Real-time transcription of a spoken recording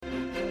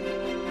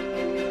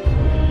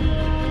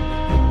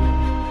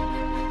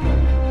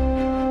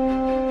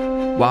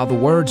While the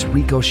words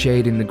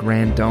ricocheted in the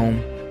grand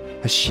dome,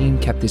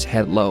 Hashim kept his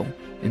head low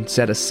and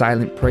said a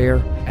silent prayer,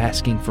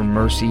 asking for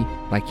mercy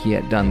like he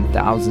had done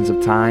thousands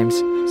of times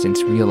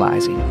since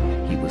realizing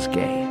he was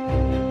gay.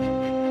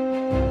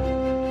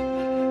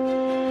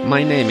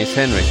 My name is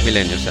Henrik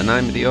Vilenius and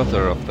I'm the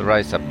author of the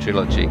Rise Up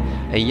Trilogy,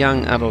 a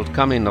young adult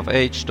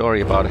coming-of-age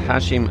story about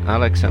Hashim,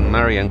 Alex and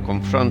Maryam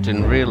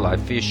confronting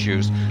real-life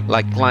issues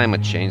like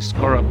climate change,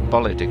 corrupt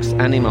politics,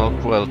 animal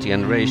cruelty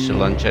and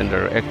racial and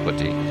gender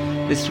equity.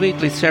 This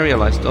weekly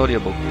serialized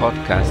audiobook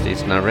podcast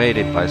is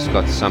narrated by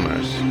Scott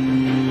Summers.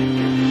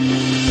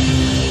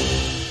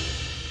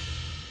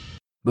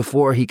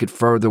 Before he could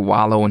further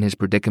wallow in his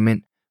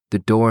predicament, the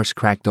doors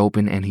cracked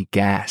open and he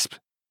gasped.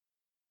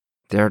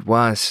 There it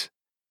was,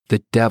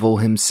 the devil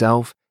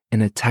himself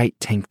in a tight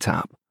tank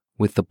top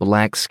with the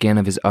black skin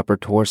of his upper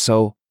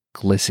torso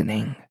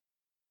glistening.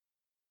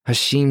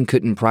 Hashim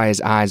couldn't pry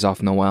his eyes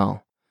off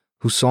Noel,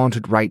 who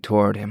sauntered right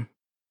toward him.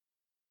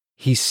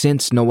 He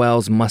sensed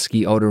Noel's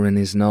musky odor in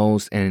his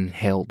nose and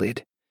inhaled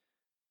it.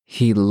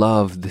 He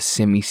loved the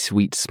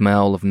semi-sweet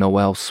smell of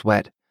Noel's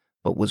sweat,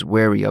 but was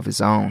wary of his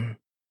own.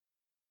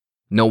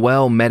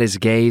 Noel met his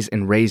gaze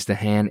and raised a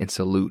hand in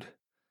salute.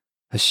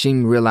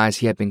 Hashim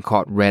realized he had been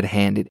caught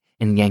red-handed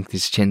and yanked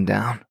his chin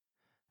down.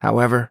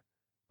 However,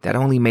 that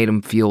only made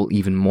him feel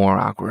even more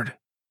awkward.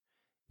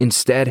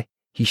 Instead,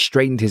 he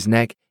straightened his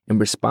neck and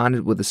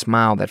responded with a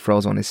smile that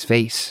froze on his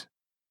face.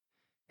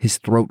 His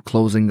throat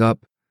closing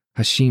up,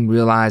 Hashim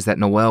realized that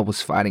Noel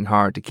was fighting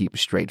hard to keep a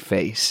straight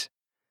face.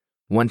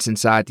 Once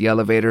inside the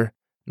elevator,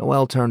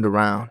 Noel turned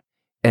around,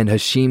 and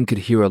Hashim could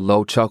hear a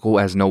low chuckle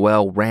as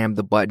Noel rammed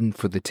the button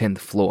for the 10th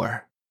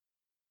floor.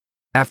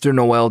 After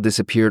Noel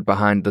disappeared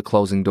behind the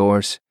closing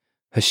doors,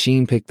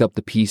 Hashim picked up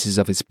the pieces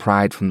of his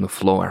pride from the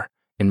floor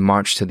and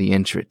marched to the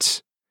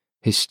entrance,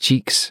 his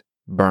cheeks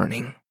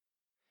burning.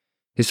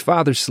 His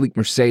father's sleek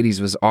Mercedes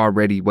was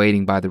already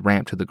waiting by the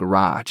ramp to the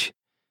garage.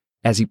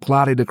 As he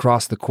plodded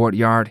across the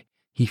courtyard,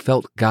 he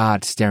felt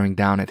God staring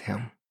down at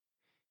him.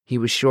 He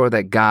was sure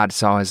that God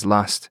saw his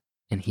lust,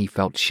 and he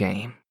felt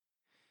shame.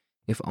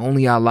 If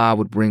only Allah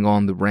would bring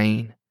on the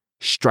rain,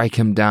 strike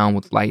him down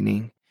with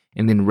lightning,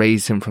 and then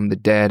raise him from the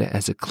dead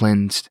as a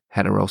cleansed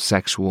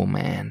heterosexual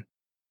man.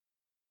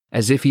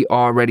 As if he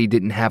already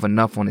didn't have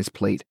enough on his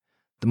plate,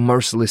 the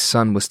merciless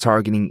sun was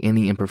targeting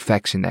any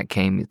imperfection that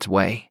came its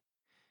way.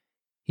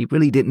 He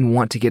really didn't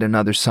want to get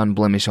another sun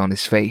blemish on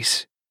his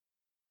face.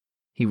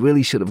 He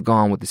really should have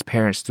gone with his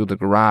parents through the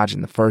garage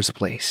in the first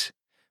place,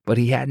 but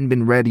he hadn't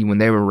been ready when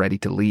they were ready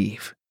to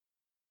leave.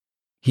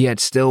 He had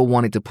still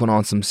wanted to put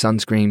on some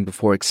sunscreen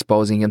before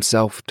exposing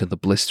himself to the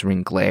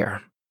blistering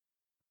glare.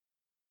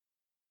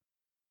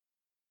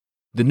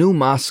 The new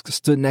mosque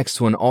stood next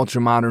to an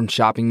ultra-modern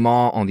shopping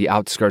mall on the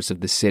outskirts of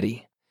the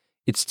city,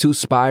 its two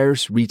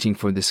spires reaching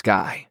for the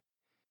sky.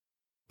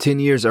 10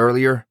 years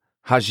earlier,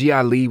 Haji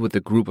Ali with a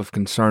group of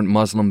concerned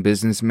Muslim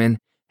businessmen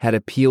had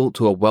appealed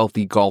to a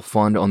wealthy Gulf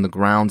fund on the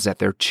grounds that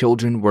their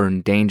children were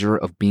in danger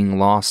of being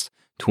lost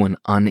to an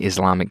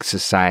un-Islamic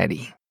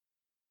society.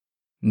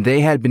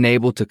 They had been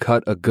able to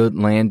cut a good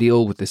land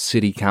deal with the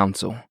city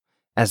council,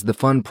 as the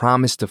fund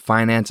promised to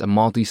finance a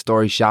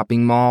multi-story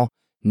shopping mall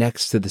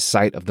next to the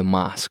site of the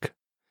mosque.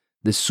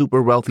 The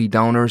super wealthy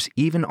donors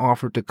even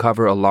offered to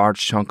cover a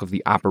large chunk of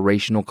the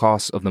operational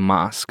costs of the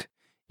mosque,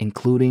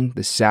 including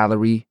the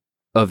salary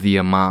of the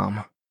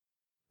imam.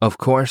 Of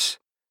course,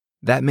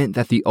 that meant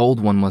that the old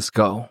one must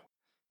go,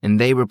 and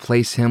they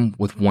replaced him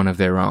with one of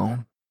their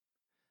own.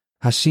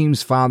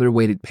 Hashim's father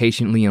waited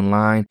patiently in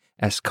line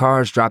as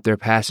cars dropped their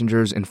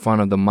passengers in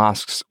front of the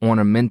mosque's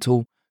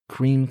ornamental,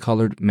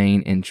 cream-colored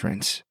main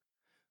entrance.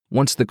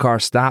 Once the car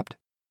stopped,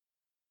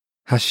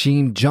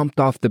 Hashim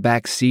jumped off the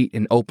back seat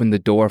and opened the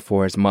door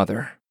for his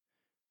mother.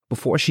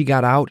 Before she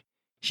got out,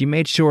 she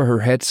made sure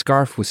her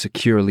headscarf was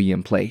securely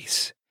in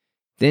place.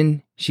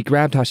 Then she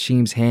grabbed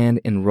Hashim's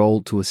hand and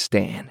rolled to a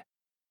stand,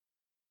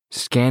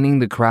 scanning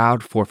the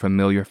crowd for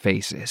familiar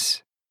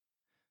faces.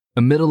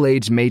 A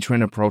middle-aged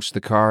matron approached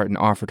the car and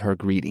offered her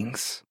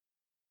greetings.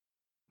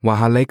 Wa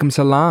alaikum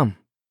salam,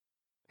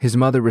 his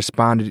mother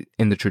responded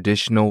in the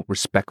traditional,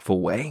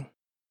 respectful way.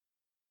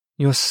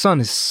 Your son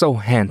is so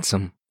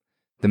handsome,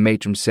 the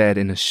matron said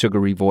in a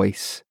sugary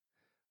voice.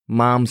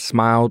 Mom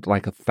smiled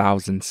like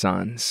 1,000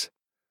 suns.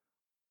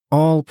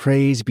 All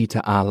praise be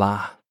to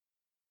Allah.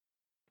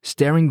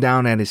 Staring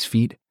down at his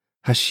feet,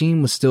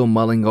 Hashim was still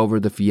mulling over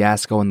the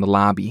fiasco in the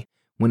lobby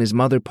when his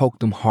mother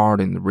poked him hard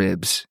in the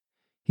ribs.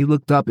 He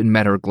looked up and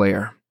met her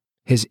glare.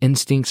 His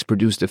instincts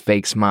produced a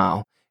fake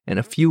smile and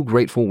a few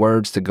grateful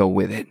words to go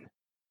with it.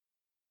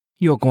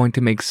 You're going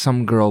to make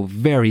some girl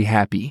very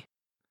happy,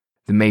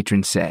 the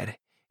matron said,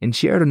 and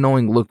shared a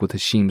knowing look with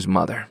Hashim's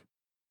mother.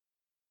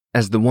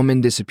 As the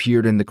woman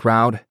disappeared in the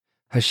crowd,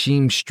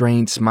 Hashim's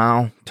strained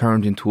smile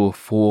turned into a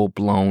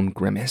full-blown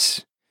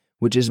grimace,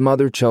 which his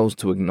mother chose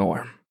to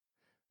ignore.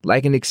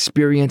 Like an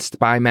experienced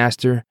spy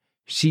master,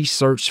 she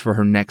searched for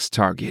her next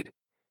target,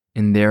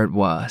 and there it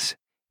was,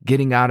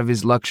 getting out of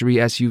his luxury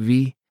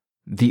SUV,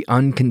 the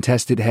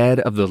uncontested head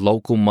of the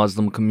local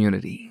Muslim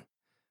community.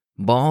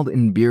 Bald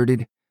and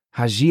bearded,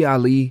 Haji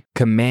Ali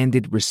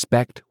commanded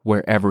respect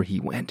wherever he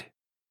went.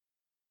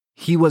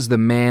 He was the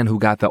man who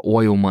got the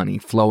oil money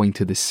flowing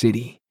to the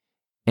city,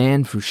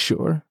 and for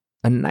sure,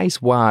 a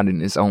nice wad in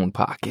his own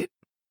pocket.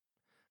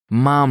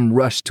 Mom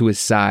rushed to his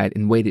side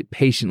and waited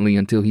patiently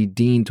until he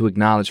deigned to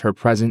acknowledge her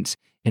presence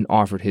and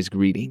offered his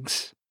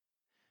greetings.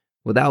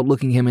 Without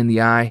looking him in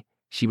the eye,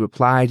 she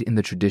replied in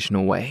the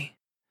traditional way.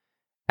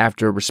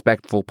 After a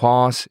respectful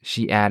pause,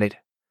 she added,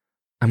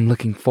 "I'm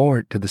looking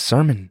forward to the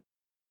sermon."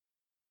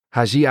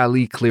 Haji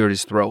Ali cleared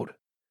his throat.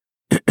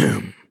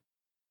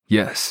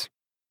 "Yes,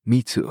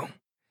 me too.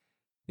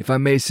 If I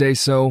may say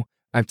so,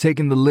 I've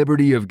taken the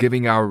liberty of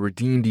giving our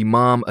redeemed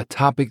Imam a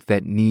topic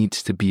that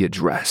needs to be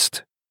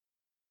addressed."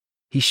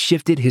 He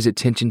shifted his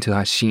attention to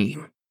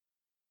Hashim.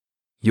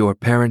 "Your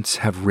parents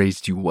have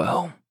raised you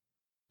well.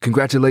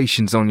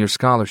 Congratulations on your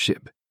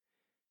scholarship.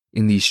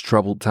 In these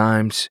troubled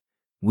times,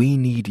 we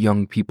need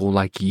young people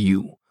like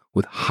you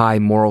with high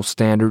moral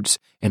standards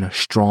and a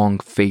strong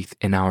faith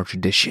in our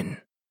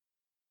tradition."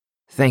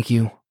 "Thank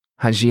you,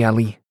 Haji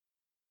Ali."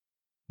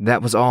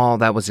 That was all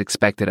that was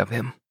expected of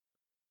him.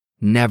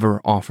 Never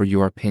offer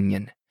your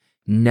opinion.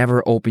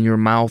 Never open your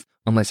mouth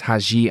unless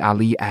Haji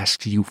Ali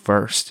asks you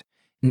first.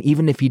 And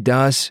even if he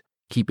does,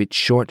 keep it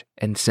short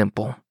and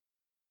simple.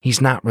 He's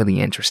not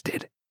really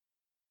interested.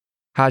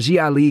 Haji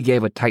Ali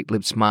gave a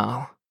tight-lipped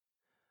smile.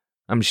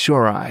 "I'm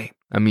sure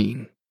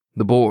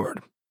the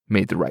board,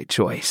 made the right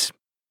choice."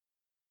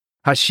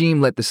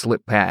 Hashim let the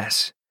slip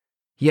pass.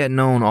 He had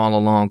known all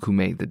along who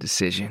made the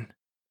decision.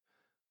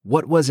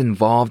 What was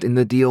involved in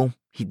the deal,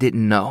 he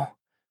didn't know,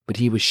 but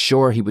he was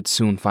sure he would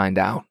soon find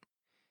out.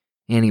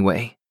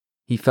 Anyway,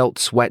 he felt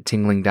sweat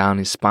tingling down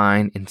his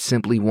spine and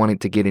simply wanted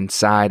to get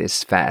inside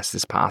as fast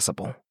as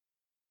possible.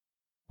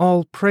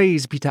 "All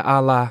praise be to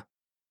Allah,"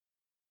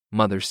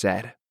 Mother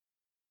said.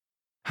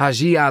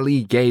 Haji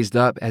Ali gazed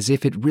up as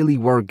if it really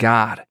were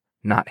God,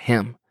 not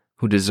him,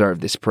 who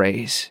deserved this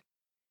praise.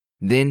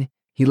 Then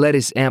he let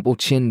his ample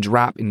chin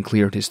drop and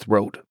cleared his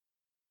throat.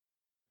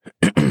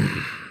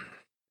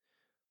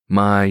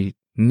 "My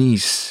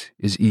niece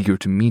is eager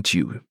to meet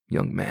you,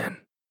 young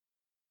man."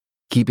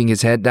 Keeping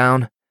his head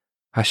down,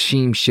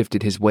 Hashim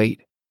shifted his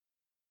weight.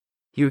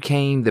 Here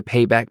came the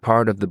payback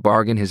part of the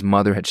bargain his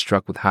mother had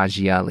struck with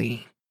Haji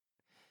Ali.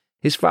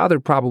 His father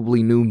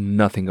probably knew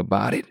nothing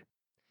about it.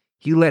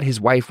 He let his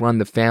wife run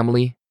the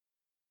family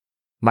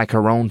like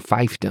her own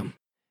fiefdom,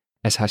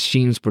 as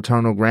Hashim's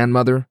paternal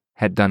grandmother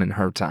had done in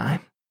her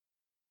time.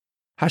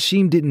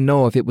 Hashim didn't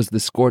know if it was the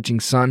scorching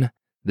sun,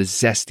 the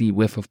zesty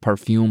whiff of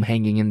perfume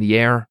hanging in the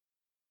air,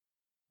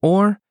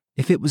 or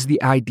if it was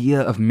the idea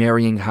of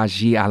marrying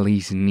Haji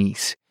Ali's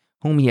niece,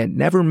 whom he had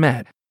never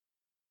met.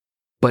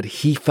 But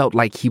he felt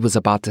like he was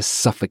about to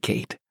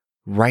suffocate,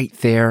 right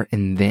there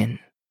and then.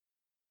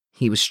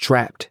 He was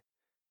trapped.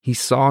 He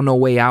saw no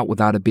way out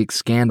without a big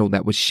scandal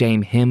that would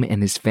shame him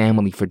and his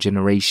family for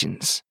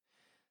generations.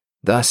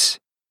 Thus,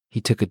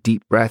 he took a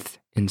deep breath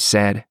and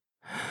said,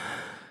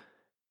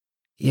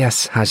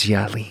 "Yes, Haji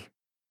Ali.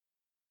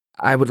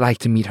 I would like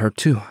to meet her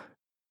too."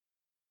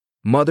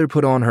 Mother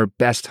put on her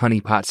best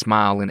honeypot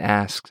smile and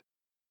asked,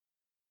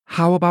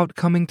 "How about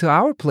coming to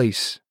our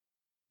place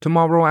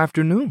tomorrow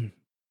afternoon?"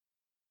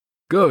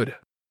 "Good.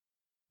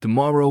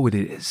 Tomorrow it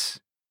is."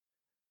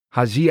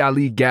 Haji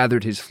Ali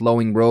gathered his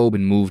flowing robe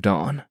and moved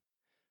on.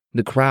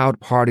 The crowd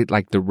parted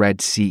like the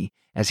Red Sea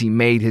as he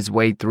made his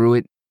way through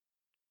it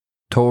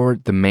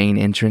toward the main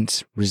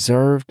entrance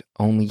reserved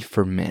only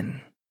for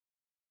men.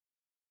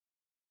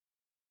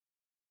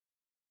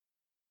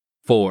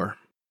 4.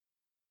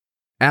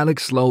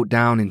 Alex slowed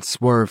down and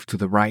swerved to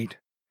the right.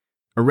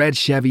 A red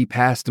Chevy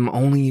passed him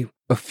only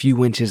a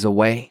few inches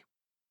away.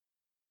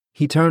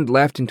 He turned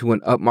left into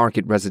an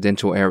upmarket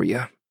residential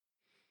area.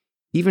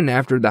 Even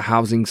after the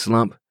housing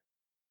slump,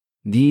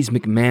 these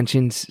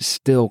McMansions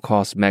still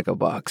cost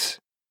megabucks.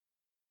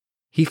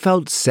 He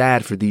felt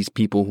sad for these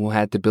people who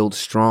had to build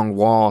strong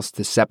walls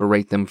to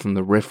separate them from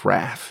the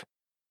riffraff.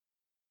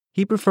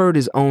 He preferred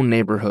his own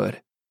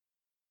neighborhood,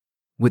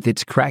 with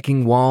its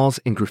cracking walls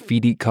and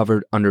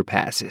graffiti-covered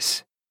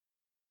underpasses,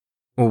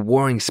 or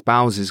warring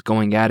spouses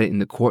going at it in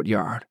the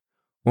courtyard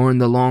or in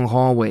the long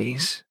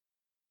hallways,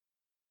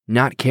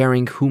 not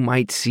caring who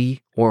might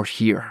see or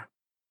hear.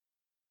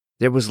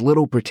 There was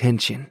little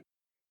pretension.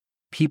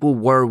 People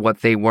were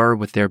what they were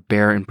with their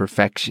bare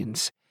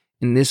imperfections,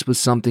 and this was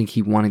something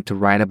he wanted to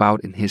write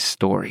about in his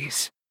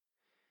stories.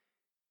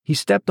 He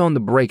stepped on the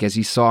brake as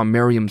he saw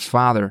Maryam's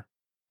father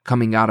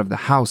coming out of the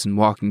house and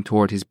walking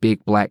toward his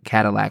big black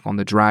Cadillac on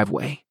the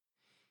driveway.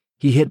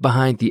 He hid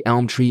behind the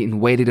elm tree and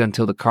waited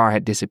until the car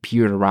had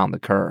disappeared around the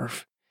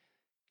curve.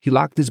 He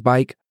locked his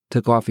bike,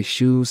 took off his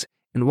shoes,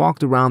 and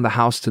walked around the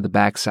house to the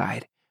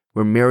backside,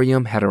 where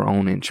Maryam had her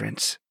own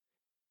entrance.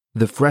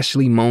 The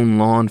freshly mown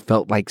lawn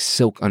felt like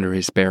silk under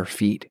his bare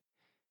feet.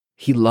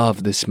 He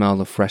loved the smell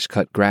of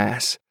fresh-cut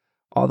grass,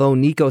 although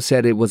Nico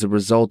said it was a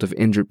result of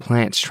injured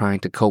plants trying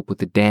to cope with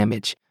the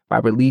damage by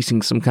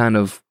releasing some kind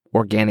of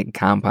organic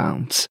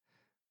compounds.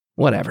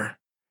 Whatever.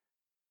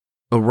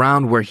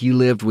 Around where he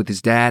lived with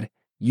his dad,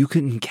 you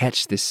couldn't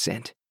catch this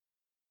scent.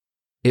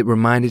 It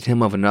reminded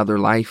him of another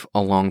life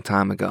a long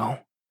time ago.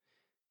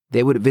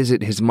 They would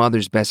visit his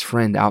mother's best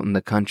friend out in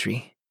the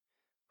country.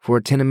 For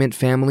a tenement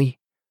family,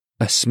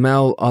 a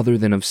smell other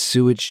than of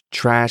sewage,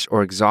 trash,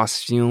 or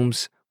exhaust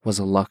fumes was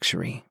a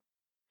luxury.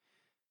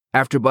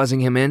 After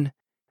buzzing him in,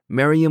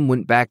 Maryam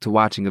went back to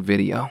watching a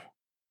video.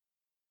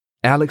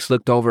 Alex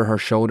looked over her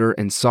shoulder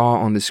and saw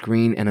on the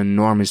screen an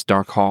enormous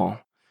dark hall,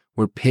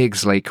 where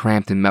pigs lay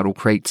cramped in metal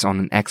crates on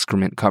an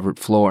excrement-covered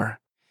floor.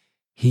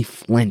 He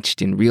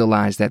flinched and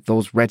realized that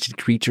those wretched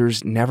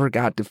creatures never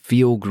got to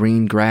feel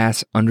green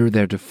grass under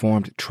their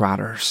deformed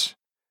trotters.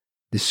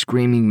 The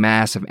screaming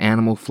mass of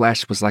animal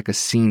flesh was like a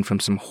scene from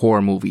some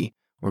horror movie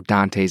or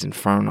Dante's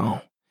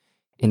Inferno,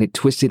 and it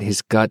twisted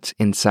his guts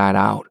inside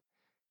out.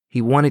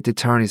 He wanted to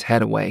turn his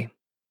head away,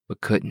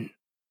 but couldn't.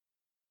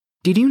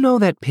 Did you know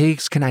that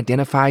pigs can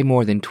identify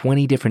more than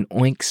 20 different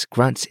oinks,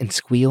 grunts, and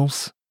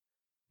squeals?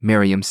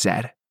 Maryam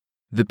said.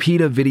 The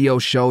PETA video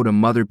showed a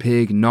mother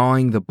pig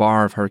gnawing the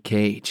bar of her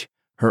cage,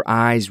 her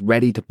eyes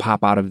ready to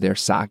pop out of their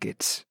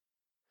sockets.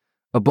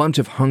 A bunch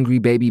of hungry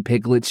baby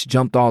piglets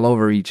jumped all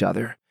over each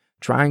other,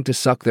 trying to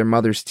suck their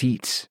mother's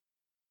teats.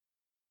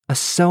 A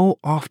sow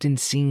often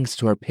sings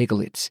to her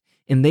piglets,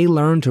 and they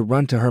learn to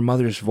run to her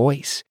mother's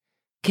voice.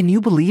 Can you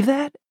believe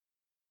that?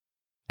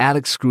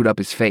 Alex screwed up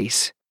his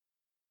face.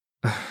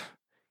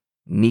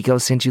 Nico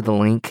sent you the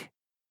link?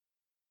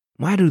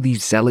 Why do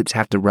these zealots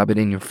have to rub it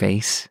in your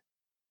face?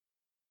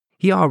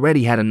 He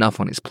already had enough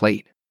on his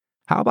plate.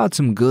 How about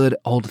some good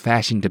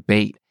old-fashioned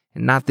debate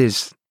and not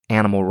this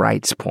animal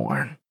rights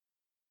porn?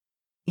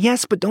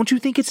 Yes, but don't you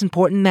think it's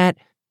important that...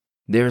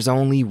 There's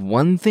only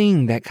one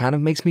thing that kind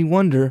of makes me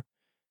wonder,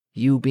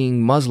 you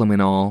being Muslim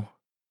and all,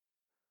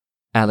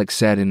 Alex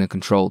said in a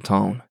controlled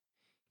tone.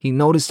 He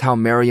noticed how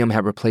Maryam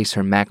had replaced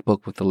her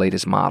MacBook with the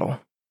latest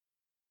model.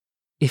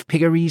 If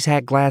piggeries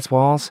had glass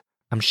walls,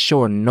 I'm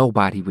sure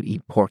nobody would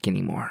eat pork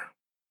anymore.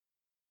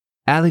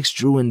 Alex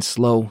drew in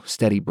slow,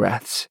 steady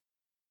breaths.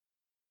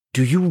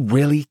 Do you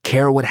really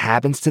care what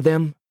happens to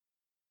them?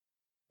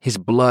 His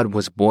blood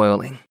was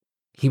boiling.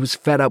 He was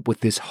fed up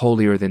with this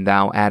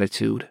holier-than-thou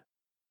attitude.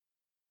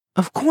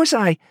 Of course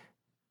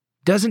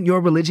Doesn't your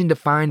religion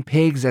define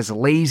pigs as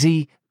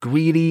lazy,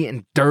 greedy,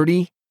 and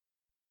dirty?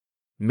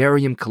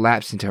 Maryam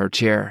collapsed into her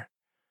chair.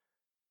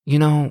 You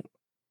know,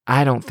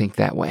 I don't think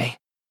that way.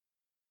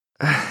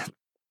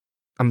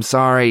 I'm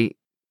sorry,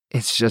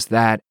 it's just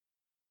that...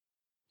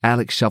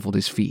 Alex shuffled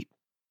his feet.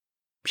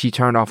 She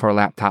turned off her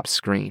laptop's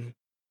screen.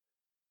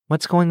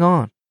 What's going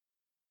on?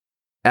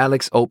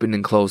 Alex opened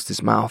and closed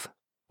his mouth,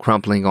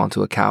 crumpling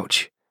onto a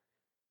couch.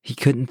 He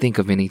couldn't think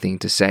of anything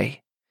to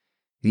say.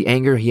 The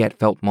anger he had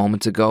felt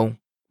moments ago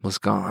was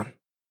gone.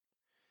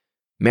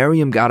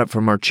 Maryam got up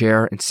from her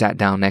chair and sat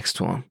down next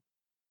to him.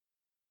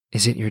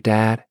 Is it your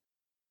dad?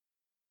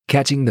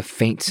 Catching the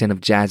faint scent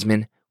of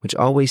jasmine, which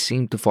always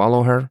seemed to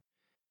follow her,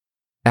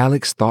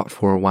 Alex thought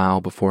for a while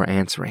before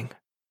answering.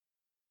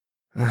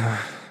 I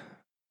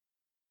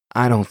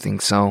don't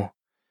think so.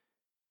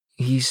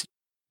 He's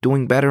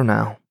doing better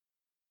now.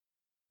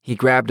 He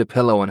grabbed a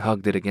pillow and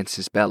hugged it against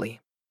his belly.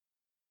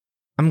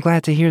 I'm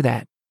glad to hear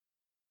that,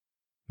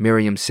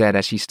 Maryam said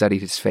as she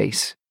studied his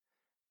face.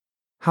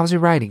 How's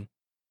your writing?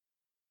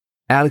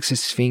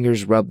 Alex's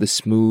fingers rubbed the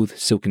smooth,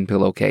 silken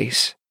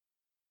pillowcase.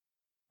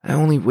 I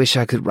only wish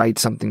I could write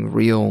something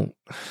real,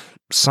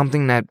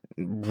 something that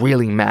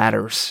really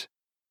matters.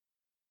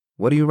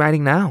 What are you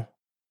writing now?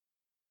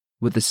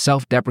 With a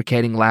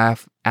self-deprecating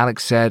laugh,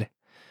 Alex said,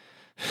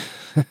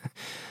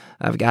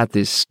 I've got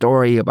this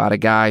story about a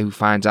guy who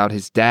finds out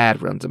his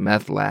dad runs a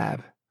meth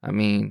lab. I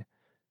mean,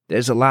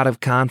 there's a lot of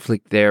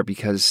conflict there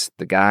because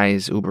the guy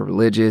is uber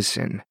religious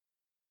and...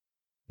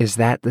 Is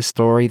that the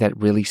story that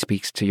really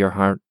speaks to your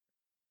heart?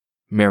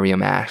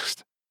 Maryam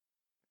asked.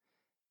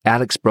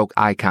 Alex broke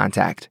eye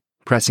contact,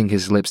 pressing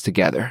his lips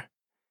together.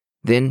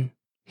 Then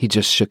he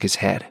just shook his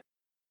head.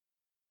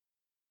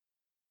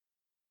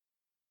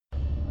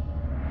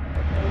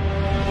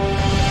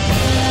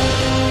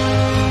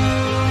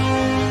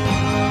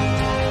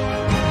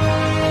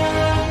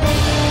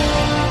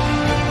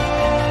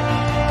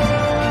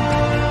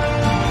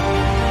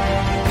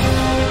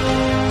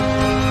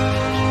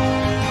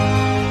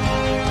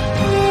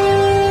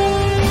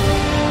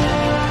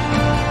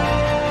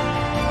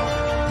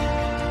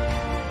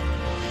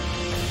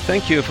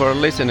 Thank you for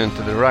listening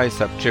to the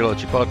Rise Up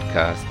Trilogy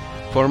podcast.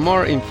 For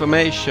more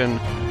information,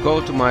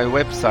 go to my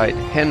website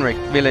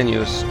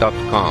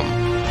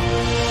henrikvilenius.com.